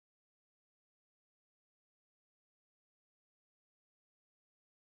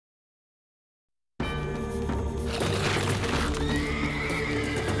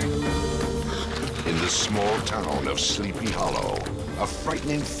small town of Sleepy Hollow, a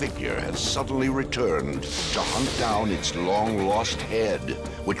frightening figure has suddenly returned to hunt down its long-lost head,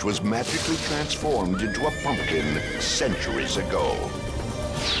 which was magically transformed into a pumpkin centuries ago.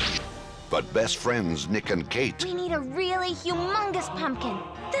 But best friends Nick and Kate... We need a really humongous pumpkin.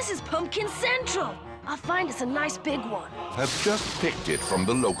 This is Pumpkin Central. I'll find us a nice big one. ...have just picked it from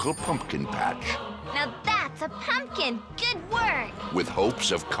the local pumpkin patch. Now that's a pumpkin. Good work. With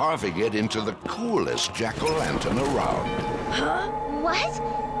hopes of carving it into the coolest jack-o'-lantern around. Huh? What?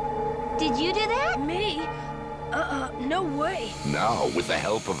 Did you do that? Me? No way. Now, with the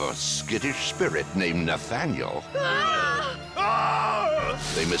help of a skittish spirit named Nathaniel...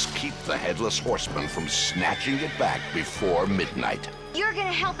 They must keep the Headless Horseman from snatching it back before midnight. You're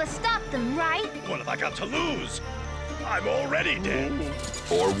gonna help us stop them, right? What have I got to lose? I'm already dead.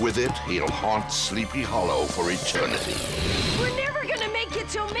 Or with it, he'll haunt Sleepy Hollow for eternity. We're never gonna make it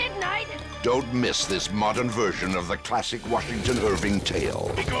till midnight. Don't miss this modern version of the classic Washington Irving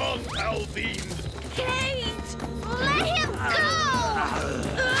tale. Begone, foul fiend! Kate! Let him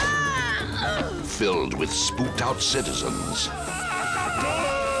go! Filled with spooked-out citizens,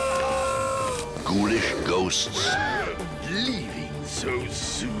 ghoulish ghosts, Leaving so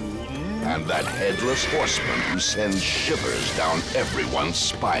soon? and that Headless Horseman who sends shivers down everyone's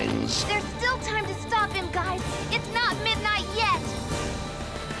spines. There's still time to stop him, guys. It's not midnight yet.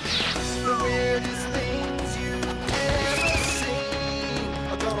 The weirdest things you've ever seen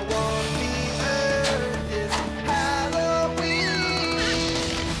are gonna walk the earth this Halloween.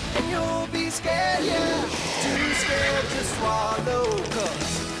 And you'll be scared, yeah, too scared to swallow,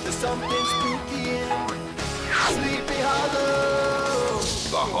 'cause there's something spooky in Sleepy Hollow.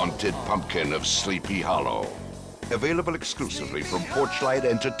 The Haunted Pumpkin of Sleepy Hollow. Available exclusively from Porchlight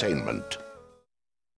Entertainment.